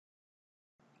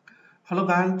Hello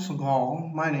guys,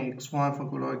 my name is Juan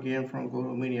Faculo again from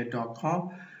GoToMedia.com.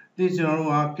 This is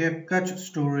our Cache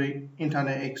Story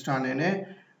Internet External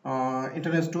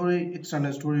Internet Story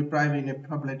External Story Private and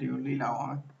Public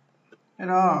Lila.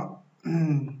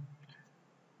 And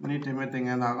need to make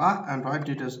Android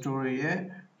data story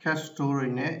cache story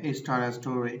ne external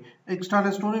story.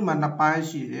 External story man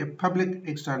public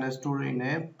external story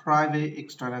ne private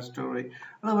external story.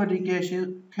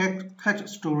 Cache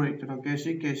story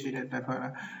cache ne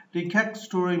the cache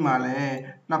story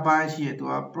male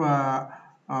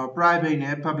private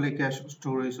ne public cache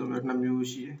story so na myu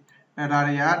shi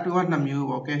Area to na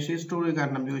myu cache story ga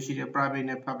na myu private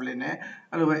ne public ne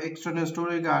external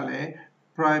story ga le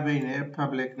private ne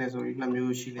public ne so na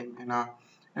myu shi le na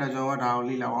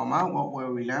what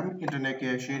were we learn internet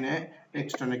cache ne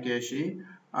external cache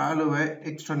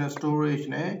external storage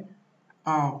ne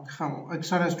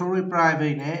external storage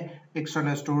private ne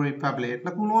external storage public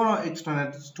na kuno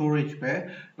external storage pe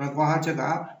kwa ha chet ka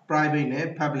private ne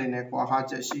public ne kwa ha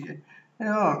chet shi de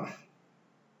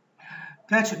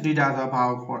cache data so ba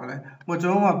ko khor le mo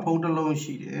chon ma phone talong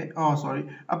shi de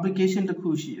application တစ်ခု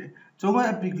ရှိတယ်ကျွန်တော်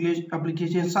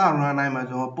application စ run နိုင်မှာ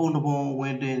ကျွန်တော်ပုံတစ်ပုံဝ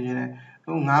င်တင်နေတယ်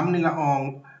5 minute လောက်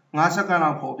5 second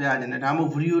လောက်ပေါ်ပြခြင်းနဲ့ဒါမှမဟု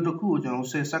တ် video တစ်ခုကိုကျွန်တော်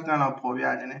10 second လောက်ပေါ်ပြ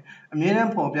ခြင်းနဲ့အမြဲတ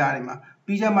မ်းပေါ်ပြနေမှာ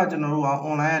ပြီးကြမှာကျွန်တော်တို့က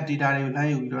online က data တွေကိုလှမ်း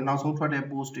ယူပြီးတော့နောက်ဆုံးထွက်တဲ့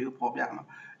post တွေကိုပေါ်ပြမှာ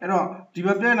အဲ့တော့ဒီ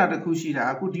မှာပြနေတာတစ်ခုရှိတာ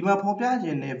အခုဒီမှာပေါ်ပြခြ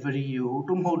င်းနဲ့ video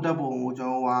တို့မဟုတ်တတ်ပုံကိုကျွ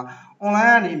န်တော်က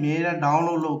online ကနေအမြဲတမ်း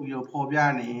download လုပ်ပြီးတော့ပေါ်ပြ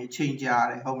နေအချိန်ကြာ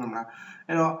တယ်ဟုတ်မလား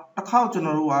အဲ့တော့တစ်ခေါက်ကျွန်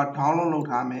တော်တို့က download လုပ်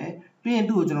ထားမယ်ပြီးရင်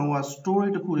သူ့ကိုကျွန်တော်တို့က story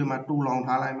တစ်ခုထဲမှာတူလောင်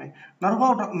ထားလိုက်မယ်နောက်တစ်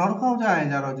ခေါက်ကြာရင်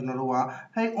ကျတော့ကျွန်တော်တို့က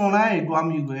ဟဲ့ online တွေတွား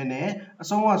မြူခွဲနဲ့အ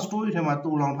ဆုံးက story ထဲမှာ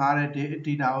တူလောင်ထားတဲ့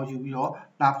data ကိုယူပြီးတော့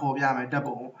လာပေါ်ပြမယ်တက်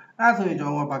ပုံအဲ့ဒါဆိုရင်ကျွ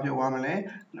န်တော်တို့ကဘာဖြစ်သွားမလဲ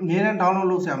အများနဲ့ download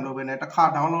လုပ်ဆရာမလို့ပဲနဲ့တစ်ခါ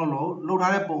download လုပ်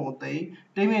ထားတဲ့ပုံကိုတိမ်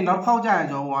ပြီးနောက်တစ်ခေါက်ကြာရင်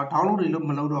ကျွန်တော်က download တွေ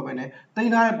မလုပ်တော့ပဲနဲ့တိ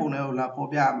မ်ထားတဲ့ပုံတွေကိုလာပေါ်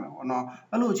ပြရမယ်ပေါ့နော်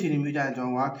အဲ့လိုအခြေအနေမျိုးကြာရင်ကျွန်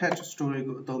တော်က cache story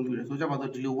ကိုအသုံးပြုတယ်ဆိုကြပါ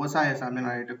စို့ဒီလို website ရဲ့စာမျက်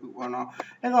နှာတွေတစ်ခုပေါ့နော်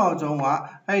အဲ့ကောင်ကျွန်တော်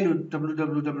ကအဲ့လို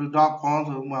www.com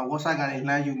ဆိုမှ website ကနေ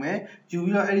လှမ်းယူမယ်ယူ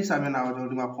ပြီးတော့အဲ့ဒီစာမျက်နှာကိုကျွန်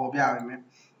တော်ဒီမှာပေါ်ပြပေးမယ်။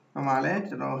ဘာမှလဲ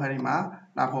ကျွန်တော်ခရီးမှာ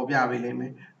လာပေါ်ပြပေးလိမ့်မ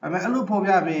ယ်။ဒါပေမဲ့အဲ့လိုပေါ်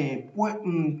ပြပေးရင်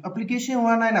application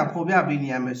run နိုင်တာပေါ်ပြပေးနေ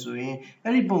ရမယ်ဆိုရင်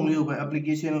အဲ့ဒီပုံလေးကိုပဲ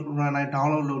application run နိုင်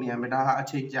download လုပ်နေရမယ်ဒါဟာအ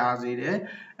ချိန်ကြာစေတယ်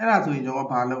။အဲ့ဒါဆိုရင်ကျွန်တော်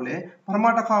ကဘာလုပ်လဲပထမ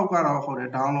တစ်ခေါက်ကတော့ဟုတ်တယ်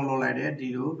download လုပ်လိုက်တယ်ဒီ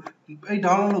လိုအဲ့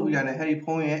download လုပ်ပြီးရတယ်အဲ့ဒီ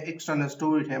ဖုန်းရဲ့ external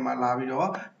storage ထဲမှာလာပြီးတော့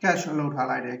cache လုပ်ထား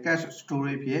လိုက်တယ် cache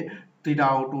storage ဖြစ်data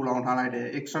ကိုတူလောင်ထားလိုက်တယ်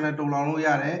external တူလောင်လို့ရ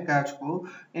တယ် cache ကို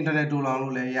internet တူလောင်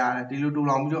လို့လည်းရတယ်ဒီလိုတူ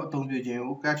လောင်ပြီးတော့အသုံးပြုခြင်း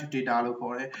ကို cache data လို့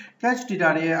ခေါ်တယ် cache data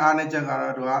တွေရဲ့အားနည်းချက်က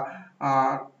တော့သူက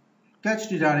cache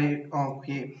data တွေ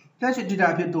okay cache data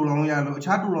အဖြစ်တူလောင်လို့ရလို့အ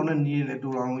ခြားတူလောင်တဲ့နည်းတွေလည်းတူ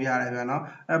လောင်လို့ရတယ်ဗျာနော်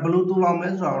အဲဘယ်လိုတူလောင်မလဲ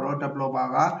ဆိုတော့ developer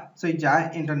ကစိတ်ကြိုက်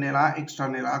internet လား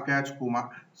external လား cache ကိုမှ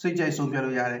စိတ်ကြိုက်ဆုံးဖြတ်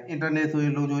လို့ရတယ် internet ဆိုရ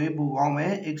င်လုံခြုံရေးပိုကောင်းမ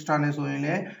ယ် external ဆိုရင်လ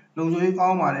ည်းလုံခြုံရေးကော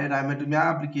င်းပါတယ်ဒါပေမဲ့သူများ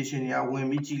application တွေကဝင်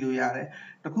ပြီးကြည့်လို့ရတယ်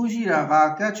တခုရှိတာက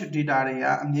cache data တွေက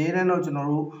အမြဲတမ်းတော့ကျွန်တော်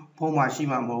တို့ဖုန်းမှာရှိ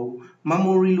မှာမဟုတ်ဘူး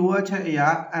memory လိုအပ်ချက်အရာ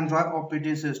Android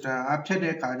operating system အဖြစ်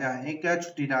တဲ့အခါကျရင် cache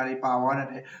data တွေပါသွားတ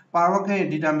ယ်ပါတော့ခဲ့ရင်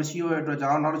data မရှိရတဲ့အတွက်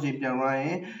ကြောင့်နောက်တစ်ချိန်ပြန်ရရ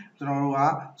င်ကျွန်တော်တို့က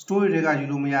storage တွေကယူ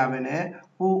လို့မရဘဲနဲ့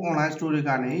ဟို online storage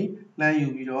ကနေလမ်းယူ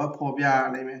ပြီးတော့ပေါ်ပြရ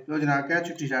နိုင်မယ်ပြောချင်တာ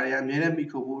cache data တွေကအမြဲတမ်းပြီး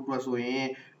ခုဖို့အတွက်ဆိုရင်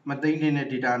မသိတဲ့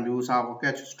data မျိုးစားပေါ့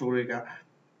cache storage က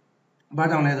ဘာ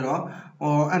ကြောင့်လဲဆိုတော့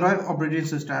Android operating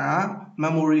system က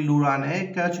memory လိုတာနဲ့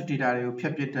cache data တွေကိုဖျ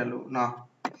က်ပစ်တယ်လို့နော်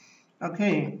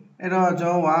okay အဲ့တော့ကျွ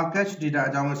န်တော်က cache data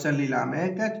အကြောင်းကိုဆက်လေ့လာမယ်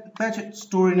cache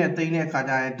story နဲ့သိမ်းတဲ့အခါ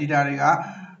ကျရင် data တွေက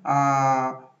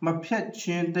မဖြတ်ချ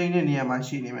င်းသိမ်းတဲ့နေရာမှာ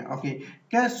ရှိနေမယ် okay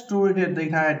cache story နဲ့သိ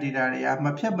မ်းထားတဲ့ data တွေကမ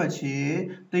ဖြတ်ပတ်ချင်း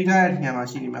သိမ်းထားတဲ့နေရာမှာ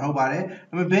ရှိနေမယ်ဟုတ်ပါတယ်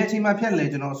ဒါပေမဲ့ဘယ်အချိန်မှာဖြတ်လဲ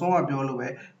ကျွန်တော်အဆုံးကပြောလို့ပဲ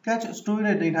cache story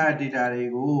နဲ့သိမ်းထားတဲ့ data တွေ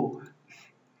ကို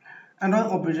Android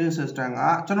operating system က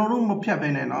ကျွန်တော်တို့မဖြတ်ဘဲ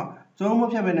နဲ့เนาะကျွန်တော်မ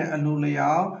ဖြတ်ဘဲနဲ့အလို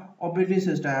လျောက် operating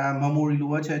system က memory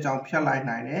လိုအပ်ချက်အကြောင်းဖြတ်လိုက်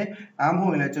နိုင်တယ်ဒါမှမဟု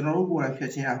တ်ရင်လည်းကျွန်တော်တို့ကိုယ်တိုင်ဖြ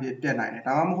တ်ခြင်းအဖြစ်ပြတ်နိုင်တယ်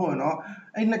ဒါမှမဟုတ်ရင်တော့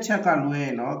အဲ့နှစ်ချက်ကလွဲရ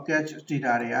င်တော့ cache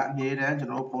data တွေကအမြဲတမ်းကျွ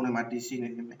န်တော်တို့ဖုန်းထဲမှာတည်ရှိနေ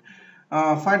နေမယ်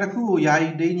file တစ်ခုကိုယာယီ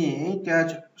သိမ်းရင်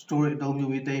cache storage အသုံးပြု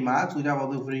ပြီးသိမ်းပါဆိုကြပါ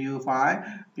စို့ video file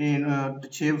ပြီးရင်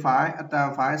chain file အတန်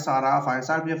file SATA file စ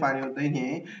သဖြင့် file တွေကိုသိမ်းရ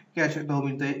င် cache အသုံး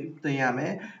ပြုသိမ်းရမ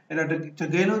ယ်အဲ့တော့တ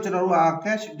ကယ်လို့ကျွန်တော်တို့က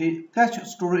cache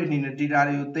storage အနေနဲ့ data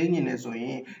တွေကိုသိမ်းနေတယ်ဆိုရ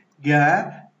င်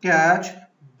cache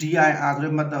dir ဆို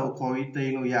တဲ့ method ကိုခေါ်ပြီးသိ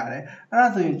မ်းလို့ရတယ်အဲ့ဒါ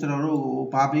ဆိုရင်ကျွန်တော်တို့ကို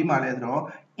ဘာပေးမှာလဲဆိုတော့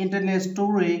internet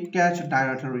storage cache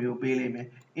directory ကိုပေးလိမ့်မယ်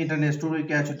internet storage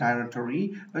cache directory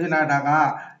ပြောချင်တာဒါက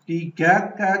ဒီ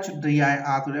cache dir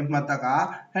ဆိုတဲ့ method က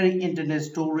အဲ့ဒီ internet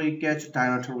storage cache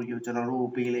directory ကိုကျွန်တော်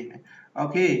တို့ပေးလိမ့်မယ်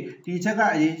Okay ဒီချက်က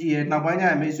အရေးကြီးရဲ့နောက်ပိုင်းကျ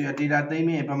ရင်မိတ်ဆွေ data သိမ်း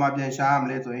ပြီးဘာမှပြန်ရှာရမ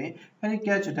လဲဆိုရင်အဲဒီ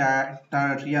cache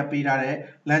directory ကပေးထားတဲ့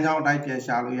လမ်းကြောင်းအတိုင်းပြန်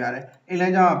ရှာလို့ရတယ်အဲ့လ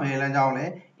မ်းကြောင်းကဘယ်လမ်းကြောင်းလဲ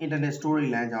internet storage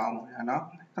လမ်းကြောင်းပေါ့နော်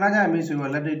ခဏကျရင်မိတ်ဆွေက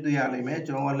လက်တွေ့သိရလိမ့်မယ်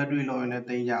ကျွန်တော်ကလက်တွေ့ login နဲ့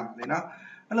သိမ်းကြပါမယ်နော်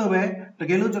အဲ့လိုပဲတ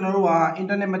ကယ်လို့ကျွန်တော်တို့က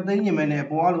internet မသိမ်းခြင်းပဲနဲ့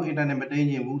ပေါ်အောင်လို့ internet မသိမ်း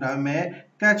ခြင်းဘူးဒါပေမဲ့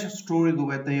cache storage ကို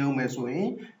ပဲသိမ်းအောင်မယ်ဆိုရင်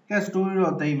cache storage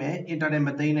တော့သိမ်းမယ် internet မ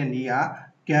သိမ်းတဲ့နည်းက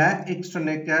get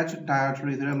external cache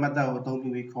directory ဆိုတဲ့ method ကိုအသုံးပြု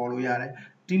ပြီးခေါ်လို့ရတယ်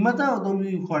ဒီ method ကိုအသုံးပြု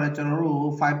ပြီးခေါ်တဲ့ကျွန်တော်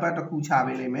တို့ file path တစ်ခုချ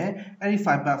ပေးလိမ့်မယ်အဲ့ဒီ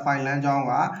file path file လမ်းကြောင်း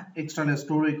က external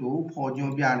storage ကိုဖော်ကျွ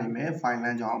န်းပြနေမယ် file လ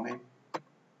မ်းကြောင်းပဲ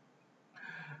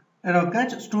အဲ့တော့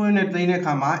cache storage နဲ့သိမ်းတဲ့အ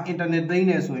ခါမှာ internet သိမ်း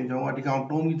နေဆိုရင်ကျွန်တော်ဒီကောင်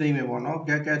တုံးပြီးသိမ်းမယ်ပေါ့နော်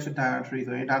get cache directory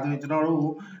ဆိုရင်ဒါဆိုရင်ကျွန်တော်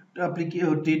တို့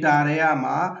application data တွေက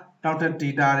မှာနောက်တဲ့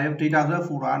data ဆိုတဲ့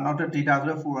folder နောက်တဲ့ data ဆို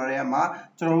တဲ့ folder တွေကမှာ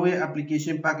ကျွန်တော်တို့ရဲ့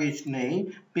application package name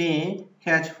ပြီးရင်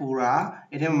cache folder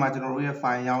အဲ့ဒီမှာကျွန်တော်တို့ရဲ့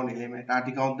file ရောက်နေလိမ့်မယ်ဒါ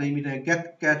ဒီကောင်သိမ်းပြီးတဲ့ get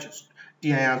cache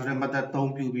dir ဆိုတဲ့ method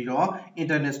သုံးပြုပြီးတော့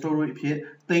internet storage ဖြစ်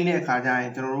သိမ်းတဲ့အခါကျရ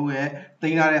င်ကျွန်တော်တို့ရဲ့သိ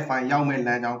မ်းထားတဲ့ file ရောက်မဲ့လ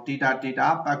မ်းကြောင်း data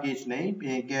package name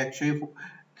ပြီးရင်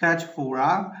cache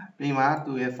folder ပြီးမှ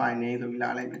သူရဲ့ file name ဆိုပြီးလာ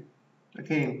လိုက်မယ်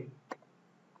okay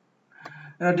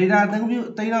data သိ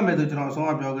မ်းရမယ်ဆိုကျွန်တော်အဆုံး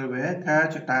ကပြောခဲ့ပဲ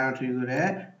cache directory ဆိုတဲ့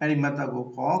အဲ့ဒီ method ကို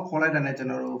ခေါ်လိုက်တဲ့နဲ့ကျွန်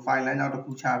တော်တို့ file လမ်းကြောင်းတစ်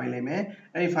ခုချပေးလိမ့်မယ်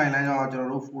အဲ့ဒီ file လမ်းကြောင်းကကျွန်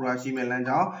တော်တို့ folder ရှိမဲ့လမ်း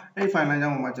ကြောင်းအဲ့ဒီ file လမ်းကြော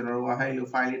င်းမှာကျွန်တော်တို့ကအဲ့လို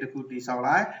file လေးတစ်ခုတည်ဆောက်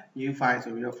လိုက် new file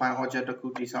ဆိုပြီးတော့ file object တစ်ခု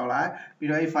တည်ဆောက်လိုက်ပြီး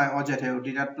တော့အဲ့ file object ထဲကို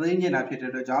data သိမ်းနေတာဖြစ်တဲ့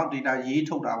အတွက်ကြောင့် data ရေး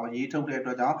ထုတ်တာပေါ့ရေးထုတ်တဲ့အ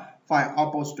တွက်ကြောင့် file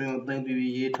output string ကိုသိမ်း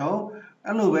ပြီးရေးထုတ်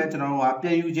အဲ့လိုပဲကျွန်တော်တို့ကပြ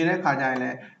န်ယူခြင်းတဲ့အခါကျရင်လ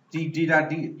ည်းဒီ data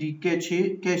ဒီ cache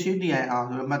dir ဆို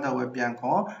တဲ့ method ကိုပြန်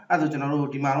ခေါ်အဲ့ဒါဆိုကျွန်တော်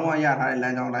တို့ဒီမှာတော့ရထားတဲ့လ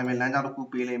မ်းကြောင်းအတိုင်းပဲလမ်းကြောင်းတစ်ခု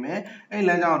ပေးလိမ့်မယ်အဲ့လ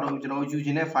မ်းကြောင်းတော့ကျွန်တော်ယူခြ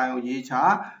င်းတဲ့ file ကိုရေးချ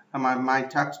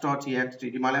my.text.txt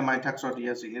ဒီမှာလည်း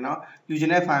my.text.txt လေနော်ယူခြ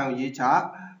င်းတဲ့ file ကိုရေးချ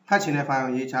ဖတ်ခြင်းတဲ့ file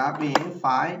ကိုရေးချပြီးရင်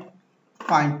file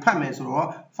ဖတ်မယ်ဆိုတော့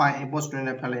file import string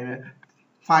နဲ့ဖတ်လိမ့်မယ်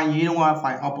file ရေးတော့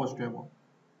file output string ပေါ့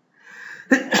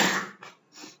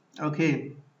okay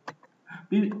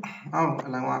ပြီးအောင်အ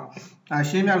လံက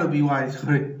ရှင်းပြလို့ပြီးသွားပြီ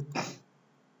sorry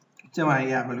ကျမကြီး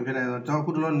ကဘယ်လိုဖြစ်လဲဆိုတော့အ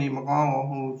ခုတော့နေမကောင်း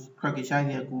ဟို cracky shine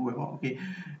နေကူပဲပေါ့ okay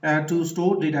to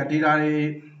store data တွေ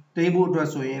တိမ်းဖို့အတွက်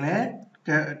ဆိုရင်လည်း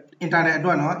internet အတွ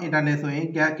က်เนาะ internet ဆိုရင်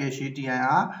get cache dir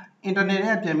internet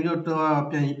နဲ့ပြန်ပြီးတော့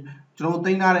ပြန်ကျွန်တော်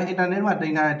သိမ်းထားတဲ့ internet မှာသိ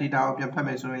မ်းထားတဲ့ data ကိုပြန်ဖတ်မ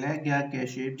ယ်ဆိုရင်လည်း get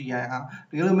cache dir တက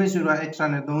ယ်လို့မိတ်ဆွေတို့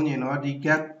external သုံးရင်တော့ဒီ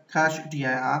get cache dir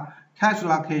cache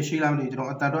လား cache လားမသိဘူးကျွန်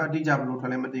တော်အတန်တော့အတိအကျဘယ်လိုထွ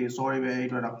က်လဲမသိဘူး sorry ပဲအဲ့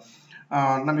အတွက်တော့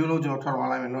နှစ်မျိုးလုံးကျွန်တော်ထွက်သွား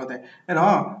လိုက်မယ်လို့တဲ့အဲ့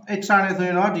တော့ external ဆိုရ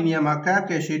င်တော့ဒီနေရာမှာ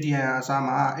cache dir အစား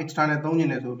မှာ external သုံးနေ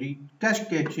တယ်ဆိုဒီ cache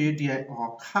dir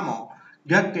come on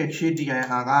get cache dir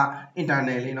က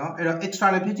internal လေးเนาะအဲ့တော့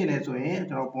external ဖြစ်နေတယ်ဆိုရင်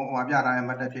ကျွန်တော်ဟိုပြထားတဲ့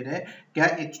method ဖြစ်တဲ့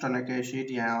get external cache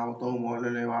dir ကိုသုံးဖို့လွ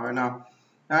ယ်ပါပဲเนาะ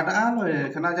ဒါတအားလွယ်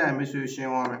ခဏကြာရင်မိတ်ဆွေရှ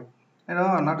င်းသွားမယ်အဲ့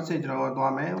တော့နောက်တစ်ချက်ကျွန်တော်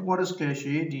သွားမယ် what is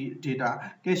cache data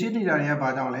cache data တွေကဘာ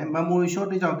ကြောင့်လဲ memory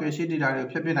shortage ကြောင့် cache data တွေ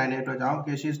ဖြတ်ပစ်နိုင်တဲ့အတွက်ကြောင့်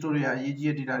cache storage ကအရေး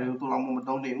ကြီးတဲ့ data တွေကိုသုံးအောင်မ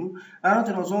သုံးနိုင်ဘူးအဲ့တော့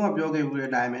ကျွန်တော်ဆုံးကပြောခဲ့ဘူးတဲ့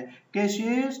အတိုင်းပဲ cache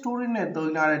storage နဲ့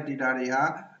သုံးထားတဲ့ data တွေက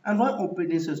Android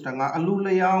operating system ကအလို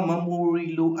လျောင်း memory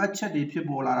လိုအပ်ချက်တွေဖြစ်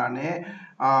ပေါ်လာတာနဲ့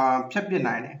ဖြတ်ပစ်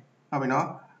နိုင်တယ်ဟုတ်ပြီနော်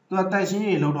သူကတန်ရှင်း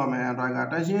ရေးလုပ်တော့မယ် Android က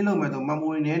တန်ရှင်းရေးလုပ်မယ်ဆို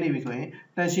memory နည်းနေပြီဆိုရင်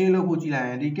တန်ရှင်းရေးလုပ်ဖို့ကြည့်လိုက်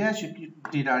ရင်ဒီ cache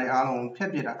data တွေအားလုံးဖြ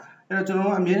တ်ပစ်တာအဲ့တော့ကျွန်တော်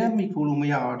တို့အမြဲတမ်းမိခိုးလို့မ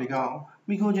ရအောင်ဒီကောင်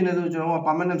မိခိုးခြင်းလည်းဆိုကျွန်တော်က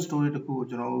permanent storage တခုကို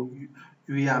ကျွန်တော်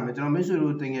ရွေးရမယ်ကျွန်တော်မိတ်ဆွေ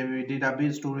တို့သင်ခဲ့ပြီး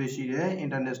database storage ရှိတယ်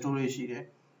internet storage ရှိတယ်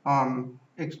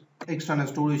external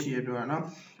storage ရှိရပြောတာเนาะ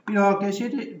ပြီးတော့ cache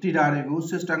data တွေကို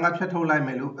system ကဖြတ်ထုတ်လိုက်မ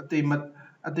ယ်လို့အသေး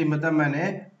မသက်မှတ်နဲ့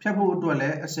ဖြတ်ဖို့အတွက်လ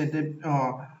ည်းအဆင်သင့်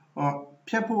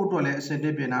ဖြတ်ဖို့အတွက်လည်းအဆင်သ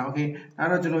င့်ပြင်တာ okay ဒါ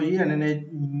တော့ကျွန်တော်ရေးရနည်းနည်း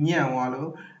ညံ့သွားလို့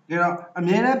ဒါတော့အ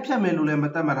မြဲတမ်းဖြတ်မယ်လို့လည်းမ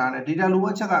သတ်မှတ်ထားနဲ့ data လိုအ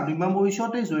ပ်ချက်ကဒီ memory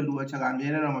shortage ဆိုတဲ့လိုအပ်ချက်ကအမြဲ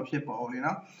တမ်းတော့မဖြစ်ပါဘူးလေ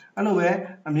နော်အဲ့လိုပဲ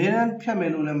အမြဲတမ်းဖြတ်မ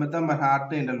ယ်လို့လည်းမသတ်မှတ်ထား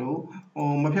တင်တယ်လို့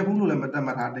မဖြတ်ဘူးလို့လည်းမသတ်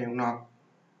မှတ်ထားတင်ဘူးနော်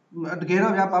တကယ်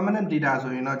တော့ဗျာ permanent data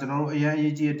ဆိုရင်တော့ကျွန်တော်တို့အရင်အ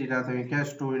ရေးကြီးတဲ့ data ဆိုရင် cache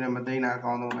storage နဲ့မသိမ်းတာအ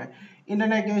ကောင်းဆုံးပဲ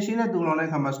internet cache နဲ့တူလောင်တဲ့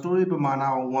အခါမှာ storage ပမာဏ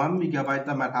ကို 1 MB သ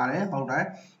တ်မှတ်ထားတယ်ဟုတ်တယ်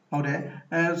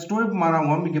storage ပမာဏ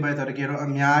 1 MB ဆိုတကယ်တော့အ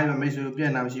များကြီးပဲမိတ်ဆွေတို့ပြ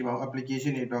ည့်နေမရှိပါဘူး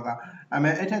application တွေအတွက်ကအဲ့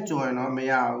မဲ့အဲ့ထက်ကျော်ရင်တော့မ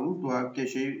ရဘူးသူက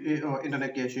cache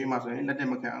internet cache မှာဆိုရင်လက်တက်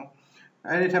မခံအောင်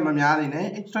အဲ့ဒီထက်မများသေးနဲ့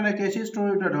external cache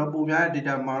storage အတွက်တော့ပိုများတဲ့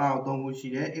data ပမာဏကိုသုံးဖို့ရှိ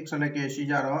တယ် external cache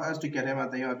ကြတော့ SD card ထဲမှာ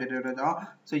သိမ်းရဖြစ်တဲ့အတွက်ကြောင့်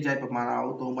စိတ်ကြိုက်ပမာဏ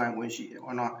ကိုသုံးပိုင်ခွင့်ရှိတယ်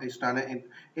ပေါ့နော် external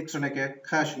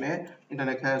cache နဲ့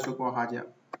internet cache ဆိုပေါ်ဟာကြ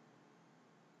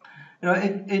အဲ့တော့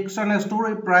external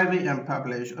storage private and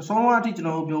publish အဆုံးအထိကျွန်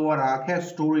တော်ပြောရတာ cache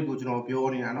storage ကိုကျွန်တော်ပြော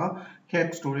နေတာเนาะ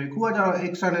cache storage ခုကကျတော့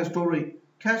external storage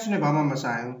cache နဲ့ဘာမှမ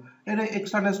ဆိုင်ဘူးအဲ့ဒီ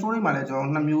external storage မှာလည်းကျွန်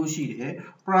တော်နှစ်မျိုးရှိတယ်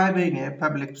private နဲ့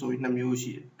public ဆိုပြီးနှစ်မျိုး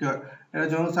ရှိတယ် good အဲ့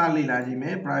တော့ကျွန်တော်စလေ့လာကြည့်မ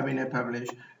ယ် private နဲ့ publish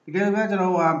တကယ်လို့ကျွန်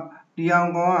တော်က ဒီအော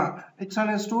င်ကောင်က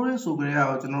external storage ဆိုကြရ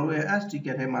အောင်ကျွန်တော်တို့ရဲ့ SD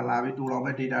cat ထဲမှာလာပြီးတူလောင်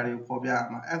မဲ့ data တွေကိုပေါ်ပြရ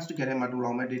မှာ SD cat ထဲမှာတူ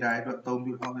လောင်မဲ့ data တွေအတွက်အသုံး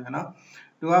ပြုတော့မယ်နော်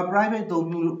သူက private သိမ်း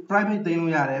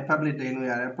လို့ရတယ် public သိမ်းလို့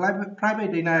ရတယ်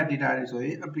private သိမ်းတဲ့ data တွေဆိုရ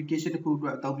င် application တစ်ခုအတွ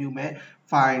က်အသုံးပြုမဲ့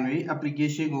file တွေ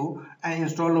application ကို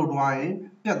uninstall လုပ်သွားရင်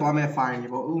ပြတ်သွားမဲ့ file တွေ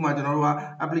ပေါ့ဥပမာကျွန်တော်တို့က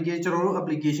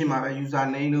application မှာပဲ user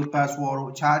name တို့ password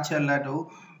တို့အခြားအချက်လက်တို့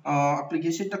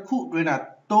application တစ်ခုအတွင်းတာ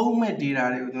သုံးမဲ့ data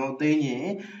တွေကိုကျွန်တော်သိမ်းရင်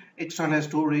external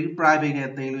storage private နဲ့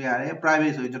သိမ်းလို့ရတယ်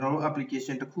private ဆိုရင်ကျွန်တော်တို့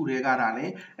application တစ်ခုတည်းကတာလေ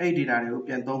အဲ့ဒီ data တွေကို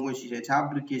ပြန်သုံးခွင့်ရှိတယ်အခြား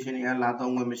application တွေကလာ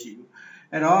သုံးခွင့်မရှိဘူး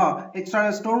အဲ့တော့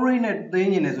external storage နဲ့သိ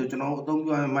မ်းနေတယ်ဆိုကျွန်တော်တို့အသုံး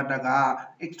ပြုရမယ့် method က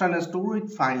external storage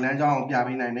file လမ်းကြောင်းကိုပြ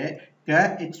ပေးနိုင်တဲ့ get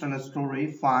external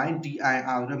storage file dir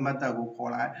ဆိုတဲ့ method ကို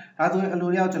ခေါ်လိုက်ဒါဆိုရင်အလို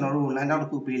လျောက်ကျွန်တော်တို့လမ်းကြောင်းတ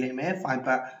စ်ခုပေးလိုက်မယ် file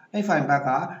path အဲ့ file path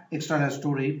က external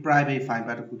storage private file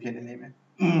path တစ်ခုဖြစ်နေလိမ့်မယ်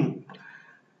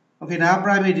Okay ဒါ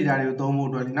private data တွေကိုသုံးဖို့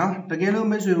အတွက်လीเนาะတကယ်လို့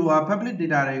မိတ်ဆွေတို့က public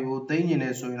data တွေကိုသိမ်းနေတ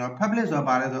ယ်ဆိုရင်တော့ public ဆိုတာ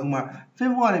ဘာလဲဆိုတော့ဥပမာ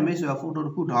Facebook ကနေမိတ်ဆွေက photo တ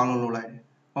စ်ခု download လုပ်လိုက်တယ်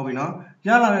ဟုတ်ပြီเนาะရ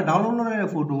လာတဲ့ download လုပ်လိုက်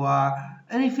တဲ့ photo က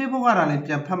အဲ့ဒီ Facebook ကလည်း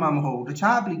ပြန်ဖတ်မှမဟုတ်ဘူးတ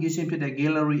ခြား application ဖြစ်တဲ့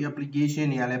gallery application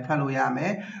တွေကလည်းဖတ်လို့ရမ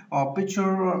ယ်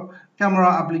picture camera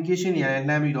application တွေကလည်း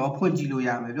နှမ်းပြီးတော့ဖွင့်ကြည့်လို့ရ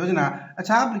မယ်ပြောချင်တာအ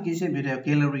ခြား application ဖြစ်တဲ့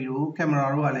gallery တို့ camera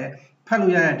တို့ကလည်းဖတ်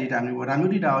လို့ရတဲ့ data မျိုးပေါ့ဒါ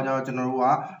မျိုး data ကိုကျွန်တော်တို့က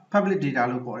public data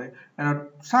လို့ခေါ်တယ်အဲ့တော့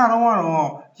စတော့ကတော့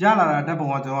ရလာတာဓာတ်ပုံ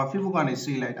ကကျွန်တော်က Facebook ကနေ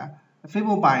save လိုက်တာ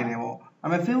Facebook ပိုင်တယ်ပေါ့ဒါ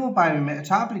ပေမဲ့ Facebook ပိုင်ပေမဲ့အ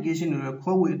ခြား application တွေလည်း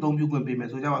ခွဲဝေအသုံးပြုခွင့်ပေးမယ်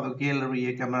ဆိုကြပါတော့ gallery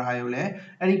ရဲ့ camera ရဲ့လည်း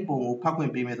အဲ့ဒီပုံကိုဖတ်ခွ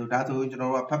င့်ပေးမယ်ဆိုဒါဆိုရင်ကျွန်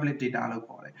တော်တို့က public data လို့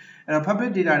ခေါ်တယ်အဲ့တော့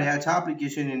public data တွေကအခြား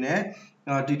application တွေနဲ့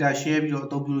data share ပြီးတော့အ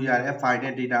သုံးပြုလို့ရတယ် file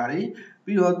နဲ့ data တွေ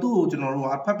ပြီးတော့သူ့ကိုကျွန်တော်တို့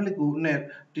က public ကိုနဲ့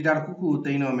data တစ်ခုခုကို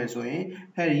သိမ်းတော့မယ်ဆိုရင်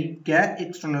အဲ့ဒီ get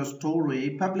external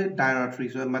storage public directory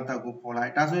ဆိုတဲ့ method ကိုခေါ်လို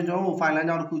က်ဒါဆိုရင်ကျွန်တော်တို့ file လမ်း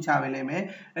ကြောင်းတစ်ခုချပေးလိုက်မယ်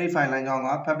အဲ့ဒီ file လမ်းကြောင်းက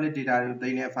public data တွေကိုသိ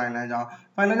မ်းတဲ့ file လမ်းကြောင်း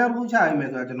file လမ်းကြောင်းတစ်ခုချပေးမ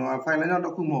ယ်ဆိုတာကျွန်တော်က file လမ်းကြောင်းတ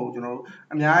စ်ခုမဟုတ်ဘူးကျွန်တော်တို့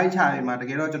အများကြီးချပေးမှာတ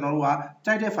ကယ်တော့ကျွန်တော်တို့က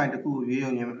ကြိုက်တဲ့ file တစ်ခုကိုရွေး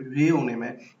ရုံနေမ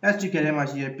ယ် SD ထဲမှာ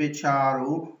ရှိတဲ့ picture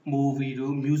တို့ movie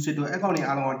တို့ music တို့အဲ့ကောင်တွေ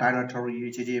အားလုံးက directory တွေ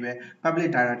ခြေပဲ public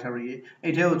directory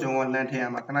အဲ့ထဲကိုကျွန်တော်ကလှမ်းထည့်ရ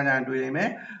မှာခဏကြာရင်တွေ့လိမ့်မယ်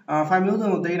file မျိုးစုံ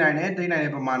ကိုသိမ်းနိုင်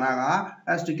တဲ့ပမာဏက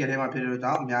SD ထဲမှာဖြစ်တဲ့အတွက်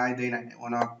ကြောင့်အများကြီးသိမ်းနိုင်တယ်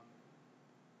ပေါ့နော်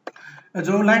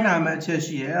ကျွန်တော်လိုက်နာမယ့်အချက်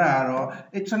ရှိရဲအဲ့ဒါကတော့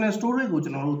external storage ကိုကျွ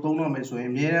န်တော်တို့သုံးတော့မယ်ဆိုရင်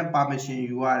အများနဲ့ permission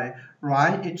ယူရတယ်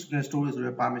right external storage ဆို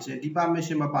တဲ့ permission ဒီ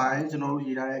permission မပါရင်ကျွန်တော်တို့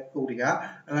ရေးထားတဲ့ code တွေက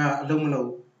အလုံးမလုံး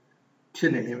ဖြ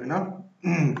စ်နေလိမ့်မယ်နော်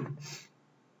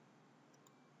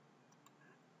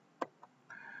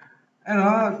အဲ့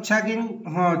တော့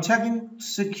checking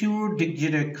secure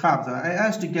digital card ဆိုတော့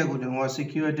SD ကကိုကျွန်တော်က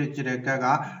secure digital card က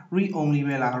read only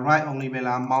ပဲလား write only ပဲ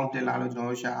လား mounted လားလို့ကျွန်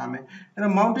တော်ရှာရမယ်အဲ့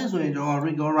တော့ mounted ဆိုရင်ကျွန်တော်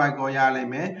read ကော write ကောရလိ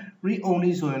မ့်မယ် read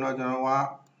only ဆိုရင်တော့ကျွန်တော်က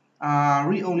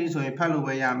read only ဆိုရင်ဖတ်လို့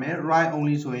ပဲရမယ် write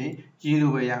only ဆိုရင်ရေး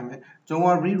လို့ပဲရမယ်ကျွန်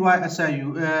တော်က read write accept you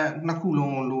နှစ်ခု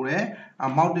လုံးကိုလိုတယ်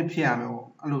mounted ဖြစ်ရမယ်ပေါ့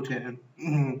အဲ့လိုထည့်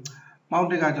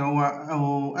mounted ကကျွန်တော်က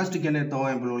SD နဲ့သုံး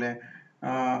ရင်ဘယ်လိုလဲ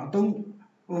အသုံး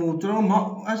ကျွန်တော်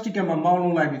SD ကမှာ mount လု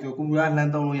ပ်လိုက်ပြီဆိုကွန်ပျူတာလ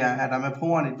မ်းသုံးလို့ရတယ်ဒါပေမဲ့ဖု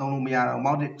န်းကနေသုံးလို့မရတော့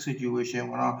mounted situation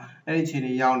ပေါ့နော်အဲ့ဒီအခြေအ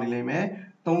နေရောက်နေလိမ့်မယ်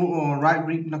သုံး write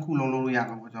read နှစ်ခုလုံးလုပ်လို့ရ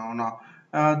မှာပေါ့ကျွန်တော်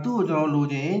တော့သူ့ကိုကျွန်တော်လို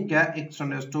ချင် get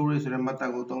external storage ဆိုတဲ့ method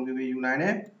ကိုအသုံးပြုပြီးယူနိုင်တ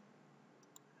ယ်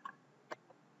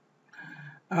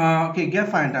okay get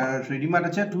file directory ဒီမှာတ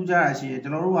စ်ချက်ထူးခြားတာရှိတယ်ကျွ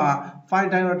န်တော်တို့က file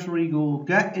directory ကို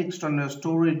get external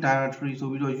storage directory ဆို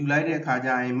ပြီးတော့ယူလိုက်တဲ့အခါကျ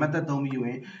ရင် method သုံးပြီးယူရ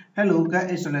င် hello get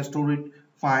external storage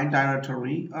file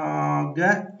directory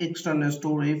get external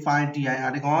storage file dir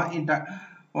ဒီကောင်က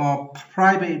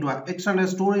private အတွက် external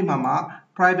storage မှာ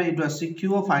private အတွက်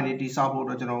secure file တွေတိစောက်ဖို့အ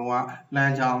တွက်ကျွန်တော်ကလ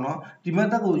မ်းကြောင်းเนาะဒီ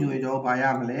method ကိုယူရင်ကျွန်တော်ဘာရ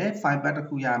မလဲ file path တစ်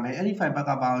ခုရမယ်အဲ့ဒီ file path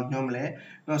ကဘာကိုညွှန်းမလဲ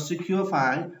secure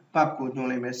file path ကိုညွှန်း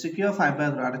လိုက်မယ် secure file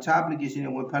path ဆိုတာတခြား application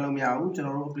တွေဝင်ဖတ်လို့မရဘူးကျွန်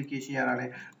တော်တို့ application ရတာလ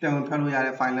ည်းပြန်ဝင်ဖတ်လို့ရ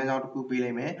တဲ့ file လမ်းကြောင်းတစ်ခုပေး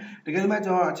လိုက်မယ်တကယ်လို့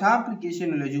ကျွန်တော်အခြား application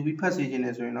တွေလည်းယူပြီးဖတ်စေချင်တ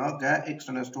ယ်ဆိုရင်တော့ get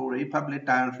external storage public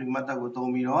directory method ကို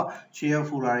သုံးပြီးတော့ share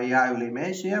folder တွေရယူလိမ့်မယ်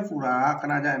share folder ကခ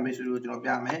ဏကြာရင် message ကိုကျွန်တော်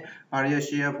ပြမယ်ဘာတွေ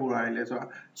share folder တွေလဲဆိုတာ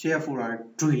share folder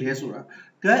တွေလဲဆိုတာ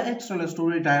get external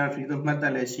storage directory ဆို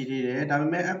method လည်းရှိသေးတယ်ဒါပေ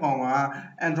မဲ့အကောင်က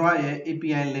Android ရဲ့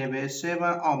API level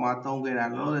 7 အောက်မှာသုံးခဲ့တာ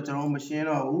လို့ကျွန်တော်မရှင်း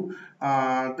တော့ဘူး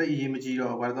တိတ်အရေးမကြီး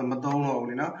တော့ဘာလို့မသုံးတော့ဘူး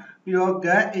လေနော်ပြီးတော့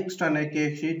get external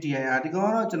cache dir ဒီကော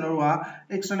င်ကတော့ကျွန်တော်တို့က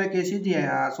external cache dir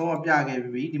အဆုံးအပြခဲ့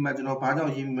ပြီဒီမှာကျွန်တော်ဘာကြော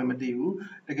င့်ရေးမိမှမသိဘူး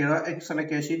တကယ်တော့ external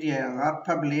cache dir က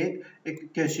public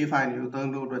cache file တွေကိုသုံး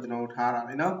လို့အတွက်ကျွန်တော်တို့ထားတာ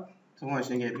လေနော်ဆုံးမ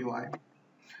ရှင်းခဲ့ပြီးသွားပြီ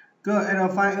အဲ့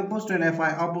တော့ file input string နဲ့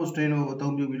file output string တို့ကိုအ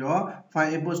သုံးပြုပြီးတော့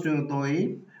file input string ကိုသုံးရင်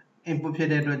input ဖြစ်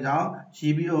တဲ့အတွက်ကြောင့်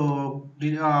ရေးပြီးဒီ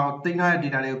သိမ်းထား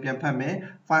တဲ့ data တွေကိုပြန်ဖတ်မယ်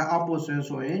file output string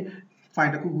ဆိုရင်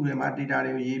file တစ်ခုခုထဲမှာ data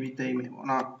တွေကိုရေးပြီးသိမ်းမယ်ပေါ့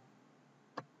နော်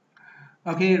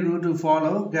Okay, rule to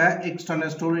follow. Get external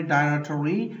storage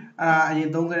directory. I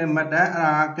don't get a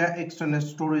matter. Get external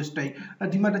storage state.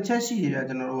 The matter chassis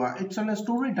general external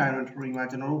storage directory. My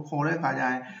general correct.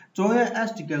 Join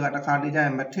SDK at a card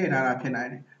and material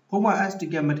penine. Puma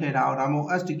SDK material, Ramo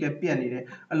SDK pianide,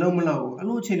 alumlo,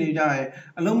 alucini die,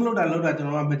 alumlo that load at the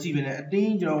Majivin, a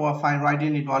danger of fine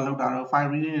writing it all load,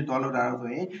 fine reading it all load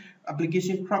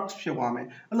application crux shawame.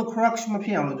 A look crux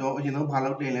mapiano, you know,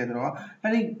 palo tailor,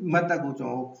 any metago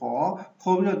call,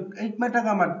 eight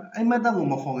metagama, a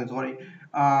metagoma sorry.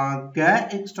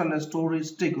 Get external storage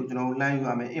stick, you know,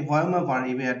 language, environment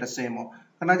variable at the same.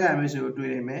 Kanaja MSU to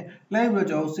me,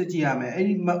 language of Sitiame,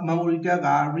 any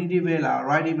Mamurica, readable,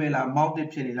 writable,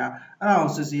 mounted pinilla, around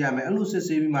Sisiame, and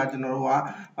Lucy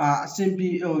Marginoroa,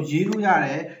 simply Jiru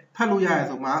Yare,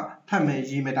 Paluyazuma, Pame,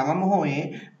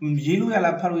 Jimetamamoe,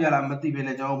 Jiluala, Paluyala,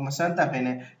 Mativillajo, Masanta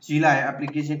Pene, Gila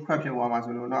application crap your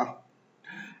Wamazuna.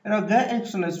 And get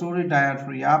external storage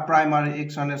directory, primary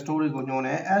external storage known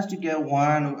as SDK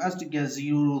 1 or SDK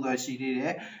 0 the she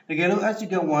did. The Galo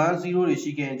SDK 1 0 is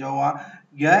she can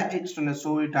get external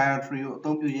storage directory,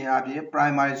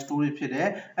 primary storage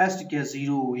SDK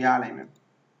 0 yalem.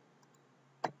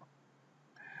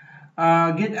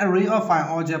 Get array of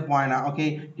file object pointer.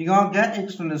 Okay, you can get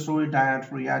external storage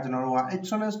directory.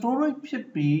 External storage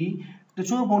should be the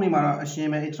two pony mara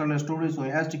shame external storage so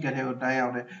SDK have die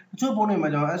out. The two pony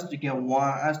mara SDK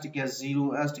 1, SDK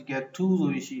 0, SDK 2 so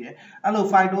is she. Allo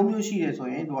file don't she is so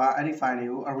into a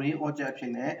file array object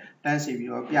in there. That's if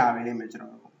you are image.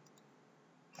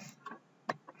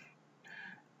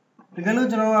 The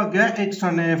general get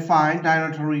external file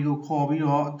directory you copy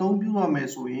or don't you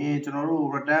mess with general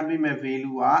retambi me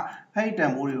value hate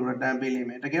and worry retambi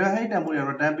limit. The girl hate and worry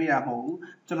retambi a hole,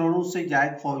 general say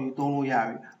jack for you don't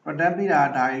yavi. Retambi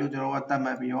are dialog general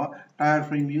tamabio,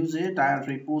 directory music,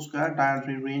 directory postcard,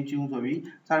 directory range usually,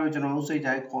 sorry general say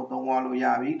jack for don't wallow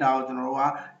yavi, down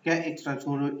general get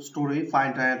external storage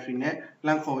file directory net,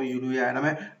 lang for you do ya.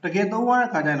 The get the one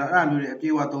Kajana, if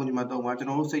you are doing my doma,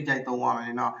 general say jack don't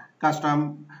want now.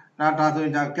 Custom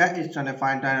that get external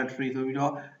file directory so we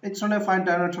do external file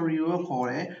directory you call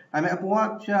it. I mean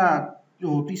what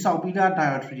Tisabida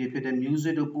directory if the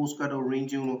music to postcard or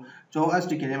range you Joe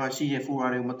SDK see a full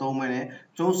matomene,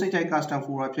 Joe say custom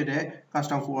for a pide,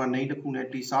 custom for a native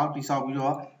kunet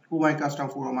Tisabida, who my custom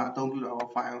for a matom our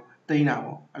file,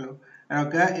 Dynamo. Hello.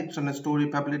 And get external story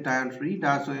public directory,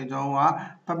 that's so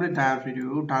public directory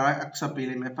you direct accept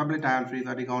public directory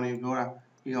that is on you.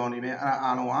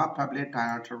 Public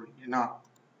directory.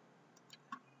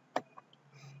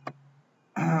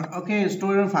 Okay,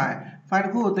 storage file.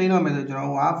 File go they know message the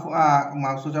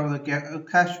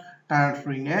cache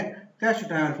directory net, cache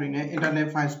directory net,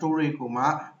 internet file storage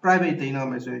private they know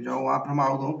message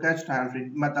promote cache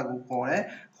directory method call it.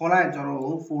 Call it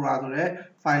for other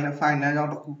file now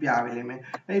to copy element.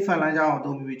 A file out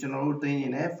of which general thing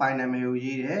in a file name you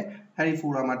Harry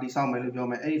for Mati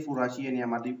Samuel, a for a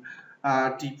Mati.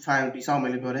 Deep file be some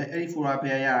any for a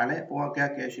pair or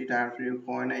cache directory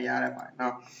coin a yard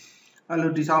now. I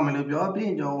look this out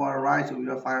being your right to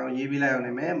your file ye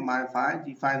my file,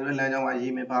 define the legend of ye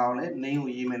may power name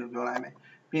ye may look your line.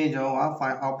 Being your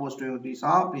file outpost stream this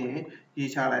out being ye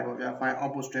shall like your file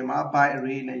outpost stream up by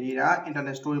read a year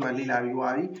internet story by Lila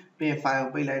UI being file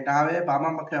pay like Dave,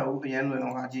 Bama Macau,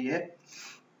 and Haji.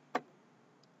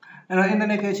 And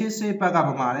internet cache say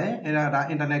Pagabamare,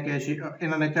 and internet cache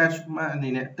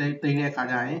Tine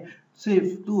Kajai,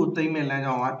 save two thing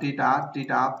language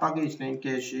data, package name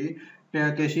cache,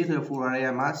 cache the full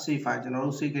area mass, see file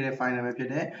general secret file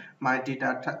my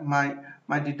data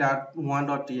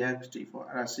 1.txt for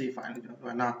a C file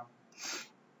now.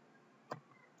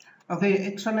 Okay,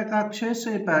 external cache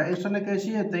external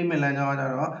cache they may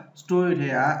language stored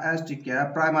here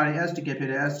SDK primary SDK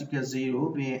SDK 0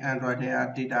 being Android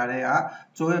here data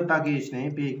so a package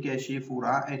name be cache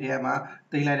fura area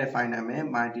they let a find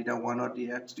my data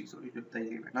 1.txt so you could take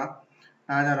it now.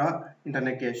 Another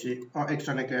internet cache or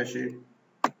external cache.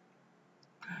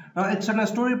 Now external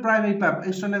storage private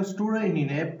external storage in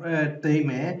a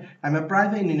I'm a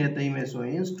private in a theme so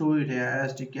in storage here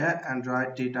SDK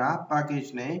Android data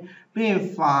package name being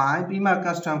file be my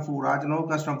custom for no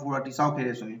custom for a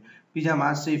disaucation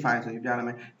Pijama C file so you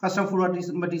custom for a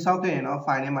disaucation or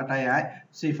file name at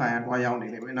C file why only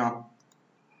now.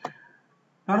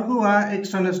 Now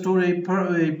external storage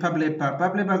public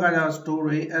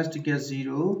storage SDK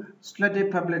 0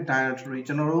 selected public directory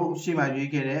general Shima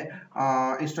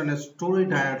external storage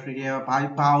directory by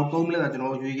power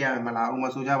general you get Mala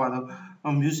Suja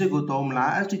music ကိုသုံးမလား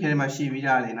SDK ထဲမှာရှိပြီး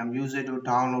သားလေနော် music တို့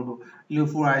download တို့ဒီလို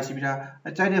folder ရှိပြီးသား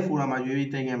အကြိုက်တဲ့ folder မှာရွေး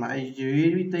ပြီးတင်ခဲ့မှာ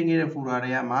ရွေးပြီးတင်ခဲ့တဲ့ folder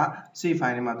တွေကမှ save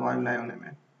file တွေမှာသွားယူလိုက်အောင်နိုင်မ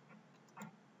ယ်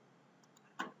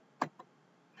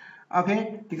Okay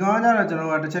ဒီကောင်ကကျတော့ကျွန်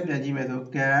တော်ကတစ်ချက်ပြန်ကြည့်မယ်ဆို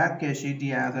get CacheAndExternal ဆို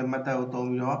တဲ့ method ကိုသုံး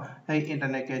ပြီးတော့အဲ့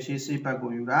internal cache save pack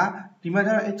ကိုယူတာဒီမှာကျ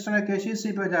တော့ external cache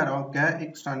save pack ကျတော့ get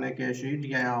external cache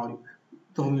dir ကို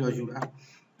သုံးပြီးတော့ယူတာ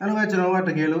အဲ့လိုပဲကျွန်တော်က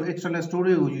တကယ်လို့ external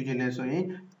storage ကိုယူခြင်းနဲ့ဆိုရင်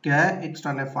get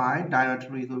external file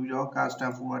directory ဆိုပြီးတော့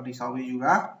custom folder တိစောက်ပြီးယူ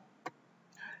တာ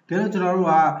ဒါလို့ကျွန်တော်တို့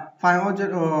က file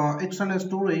object external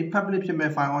storage public ဖြစ်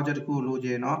မဲ့ file object တခုလိုချ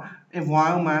င်เนาะ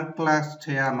environment class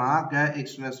ထဲမှာ get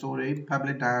external storage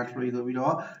public directory ဆိုပြီး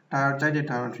တော့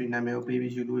directory နာမည်ကိုပေး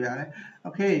ပြီးယူလို့ရတယ်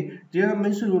okay ဒီမိ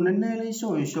တ်ဆွေတို့နည်းနည်းလေး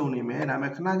ရှုံရင်ရှုံနေမယ်ဒါပေ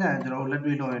မဲ့ခဏကြာရင်ကျွန်တော်တို့လက်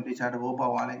တွေ့လုပ်ရင်တခြားသဘောပေါ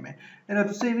က်သွားနိုင်မယ်အဲ့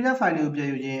တော့ save ပြီးတဲ့ file လေးကိုပြန်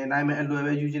ယူခြင်းအတိုင်းပဲအလွယ်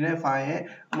ပဲယူခြင်းတဲ့ file ရဲ့ဥ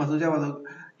ပမာဆိုကြပါစို့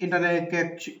internal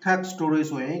cache storage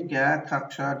ဆိုရင် get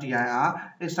CacheAndExternal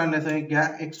dir external ဆိုရင် get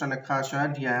external CacheAndExternal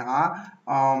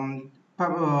dir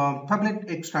public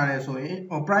external ဆိုရင်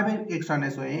private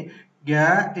external ဆိုရင်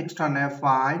get external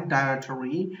file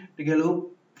directory တကယ်လို့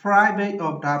private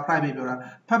of the private ပြောတာ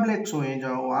public ဆိုရင်ကျွ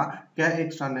န်တော်က get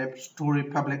external storage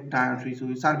public directory ဆို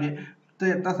ပြီးစသဖြင့်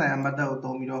သက်ဆိုင်ရာ method ကို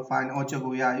သုံးပြီးတော့ file object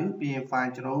ကိုရယူပြီးရင်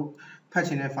file ကျွန်တော်ဖတ်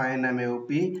ချင်တဲ့ file ရဲ့နာမည်ကို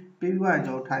ပြီးတော့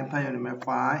ကျွန်တော်ထိုင်ဖတ်ရမယ်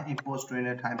file import string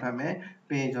နဲ့ထိုင်ဖတ်မယ်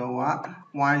ပြီးရင်ကျွန်တော်က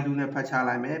while loop နဲ့ဖတ်ချ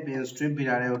လိုက်မယ်ပြီးရင် string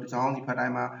beta တွေကိုတစ်ကြောင်းစီဖတ်တို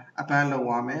င်းမှာ append လုပ်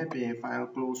သွားမယ်ပြီးရင် file ကို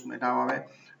close မယ်ဒါပါပဲ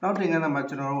နောက်သင်ခန်းစာမှာ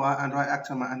ကျွန်တော်တို့က Android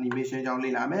action မှာ animation ကြောင်း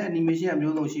လေ့လာမယ် animation အ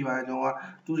မျိုးစုံရှိပါတယ်ကျွန်တော်က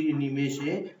 2D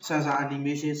animation sensor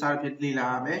animation စသဖြင့်လေ့လာ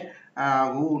ရမယ်အ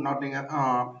ခုနောက်သင်ခန်းစာ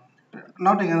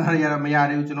တွေကတော့မရ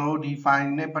သေးဘူးကျွန်တော်တို့ဒီ file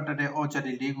နဲ့ပတ်သက်တဲ့ object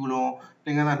တွေ၄ခုလုံးသ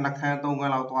င်ခန်းစာ2ခန်း3ခ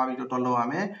န်းလောက်သွားပြီးတော့လုပ်ရ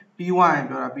မယ်ပြီးွားရင်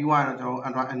ပြောတာပြီးွားရင်တော့ကျွန်တော်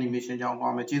Android animation ကြောင်း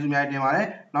သွားမယ်ကျေးဇူးများတင်ပါတယ်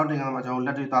နောက်သင်ခန်းစာမှာကျွန်တော်လ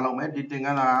က်တွေ့သွားလုပ်မယ်ဒီသင်ခ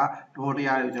န်းစာကသဘောတ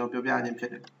ရားတွေကိုကျွန်တော်ပြောပြခြင်းဖြ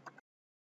စ်တယ်